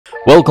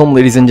Welcome,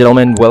 ladies and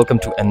gentlemen. Welcome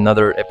to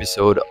another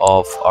episode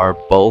of our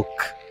bulk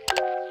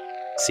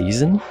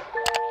season.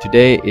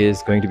 Today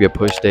is going to be a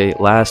push day.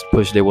 Last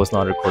push day was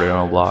not recorded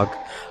on a vlog,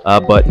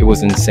 but it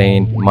was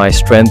insane. My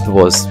strength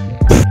was.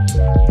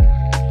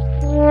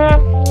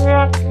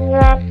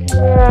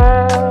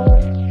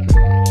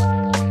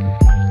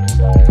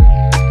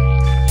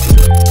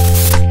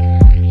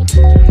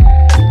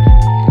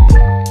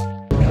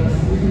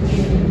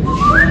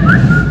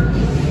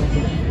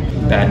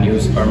 Bad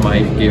news, our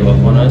mic gave up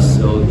on us,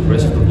 so the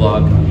rest of the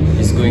vlog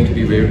is going to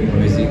be very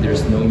noisy.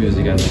 There's no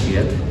music as of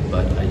yet,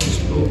 but I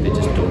just hope they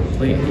just don't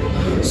play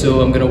it. So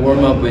I'm gonna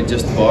warm up with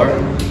just bar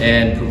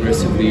and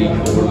progressively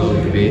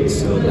overload the weight,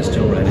 so let's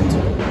jump right into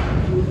it.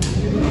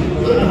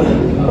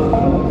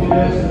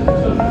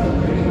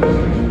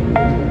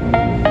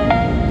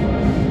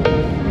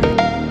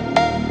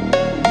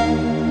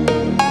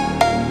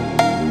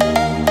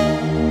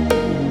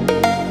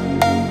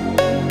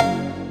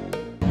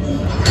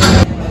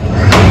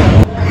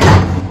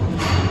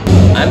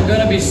 I'm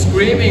gonna be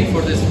screaming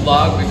for this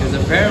vlog because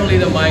apparently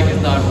the mic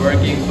is not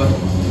working, but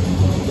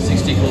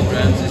 60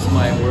 kilograms is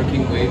my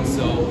working weight,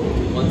 so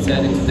one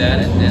set into that,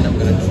 and then I'm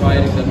gonna try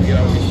it in the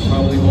PR, which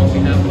probably won't be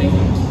happening,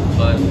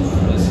 but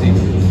let's see.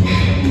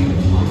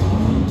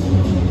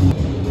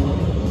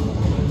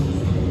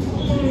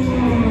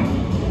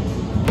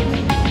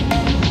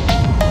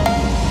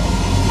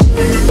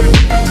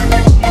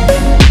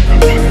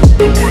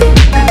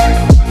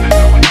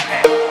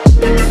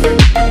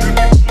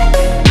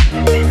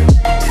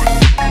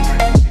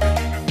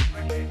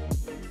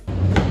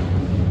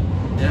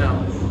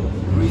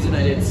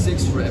 I did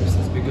 6 reps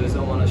is because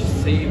I want to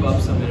save up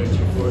some energy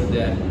for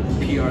that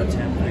PR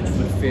attempt, which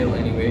would fail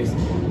anyways.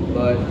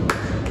 But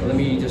let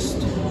me just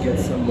get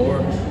some more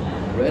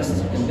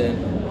rest and then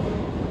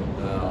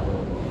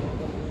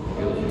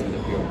go to the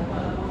PR.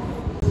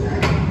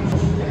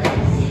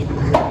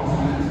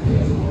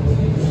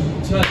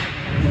 So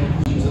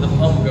the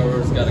pump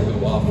cover's got to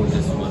go off with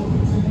this one.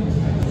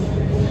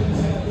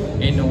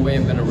 Ain't no way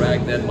I'm gonna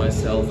rag that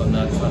myself. I'm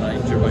not trying to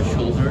injure my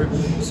shoulder,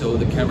 so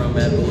the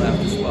cameraman will have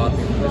to spot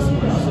me for this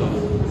one. So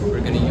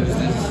we're gonna use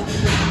this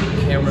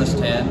camera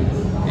stand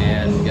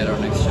and get our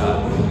next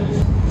shot.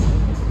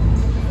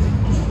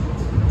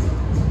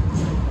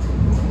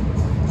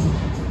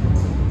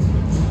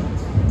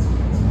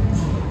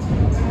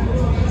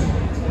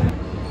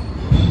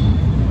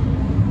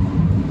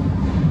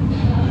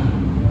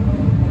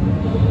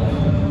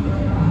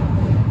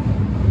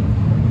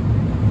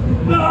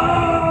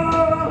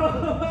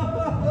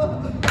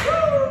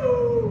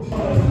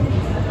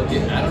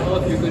 I don't know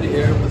if you could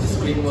hear, but the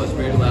scream was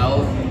very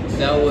loud.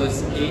 That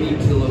was 80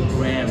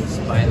 kilograms,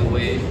 by the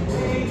way.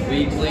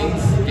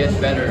 Weaklings get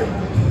better.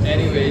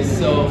 Anyways,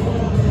 so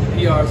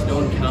PRs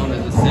don't count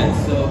as a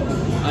set. So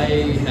I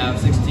have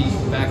 60,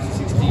 back to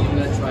 60. I'm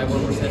gonna try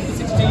 1% to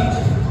 60.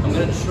 I'm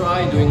gonna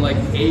try doing like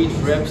 8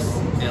 reps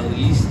at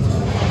least.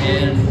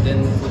 And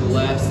then for the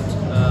last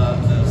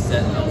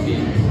set, I'll be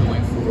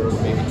going for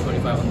maybe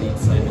 25 on the each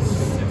side, which is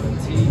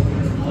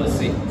 70. Let's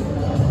see.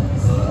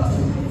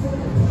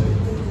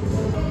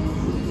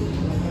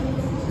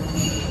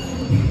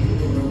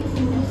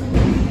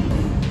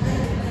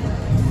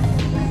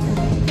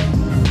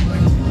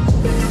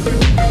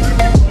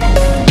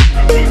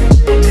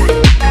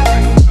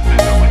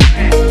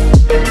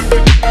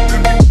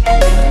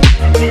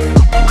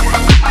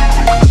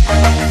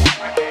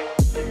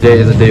 Today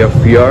is a day of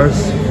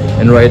PRs,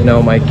 and right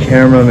now my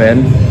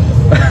cameraman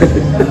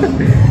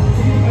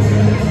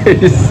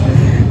is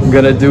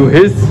gonna do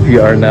his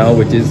PR now,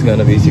 which is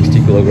gonna be 60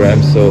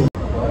 kilograms. So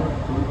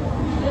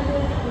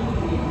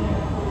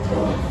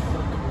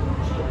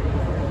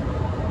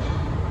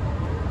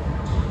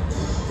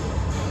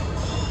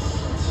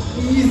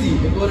easy,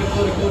 go.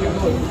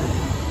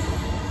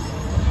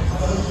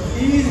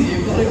 Easy,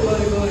 go.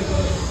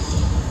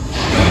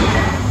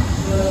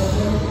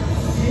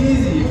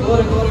 Easy, go.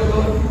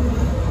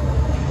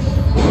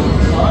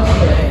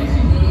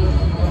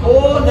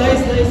 Oh,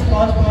 nice,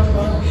 punch.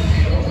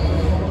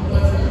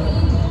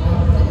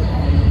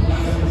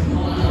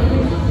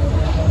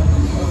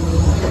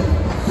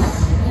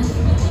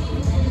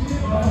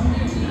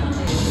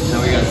 Now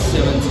we got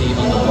 17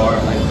 on the bar. I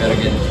better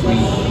get 3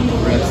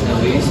 reps at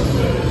least.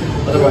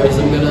 Otherwise,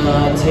 I'm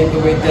gonna take the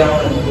weight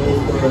down and go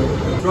for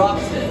a drop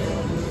set.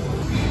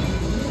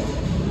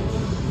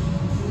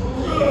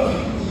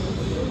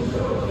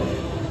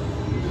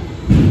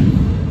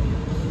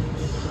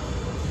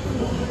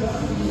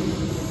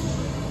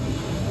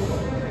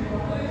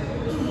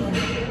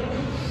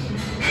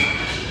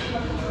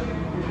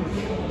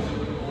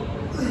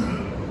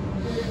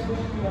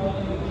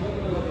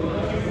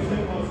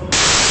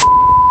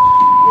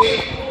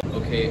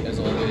 Okay, as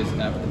always,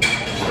 after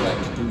this, I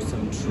like to do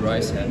some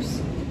triceps.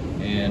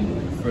 And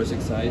first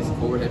exercise,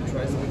 overhead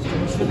tricep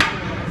extension,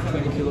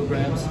 20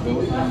 kilograms,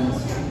 both hands.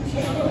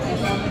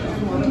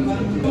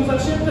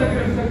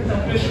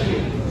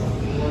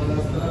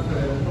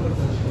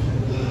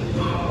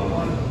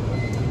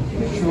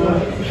 Make sure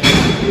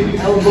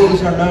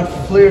elbows are not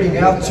flaring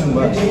out too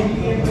much.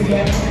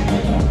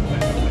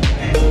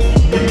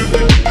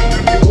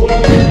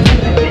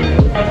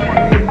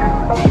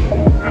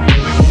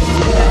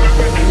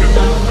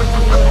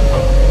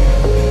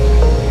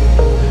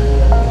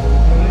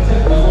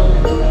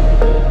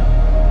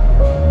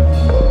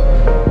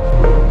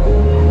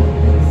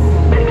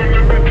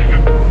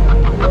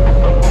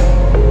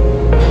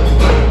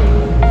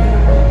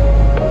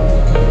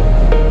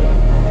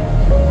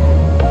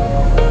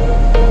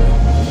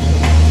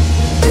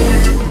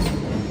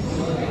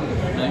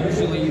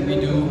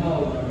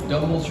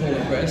 double shoulder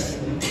press,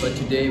 but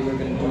today we're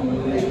going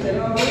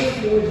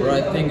to do, or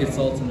I think it's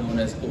also known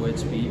as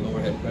OHP,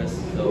 overhead press.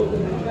 So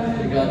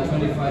we got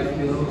 25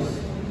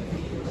 kilos.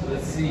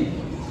 Let's see.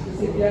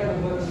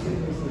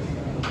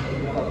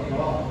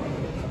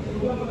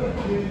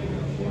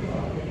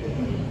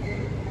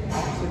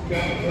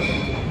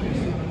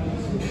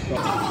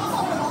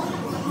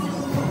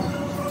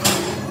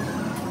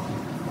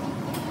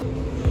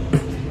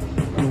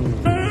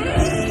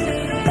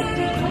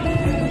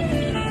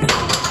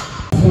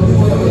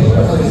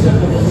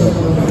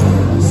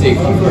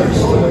 Safety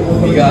first.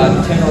 We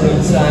got 10 on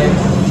each side,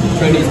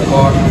 20 is the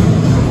bar,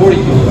 40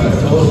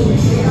 kilograms total.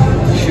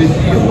 Should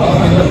be a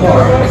walk in the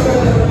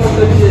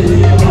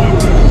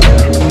park.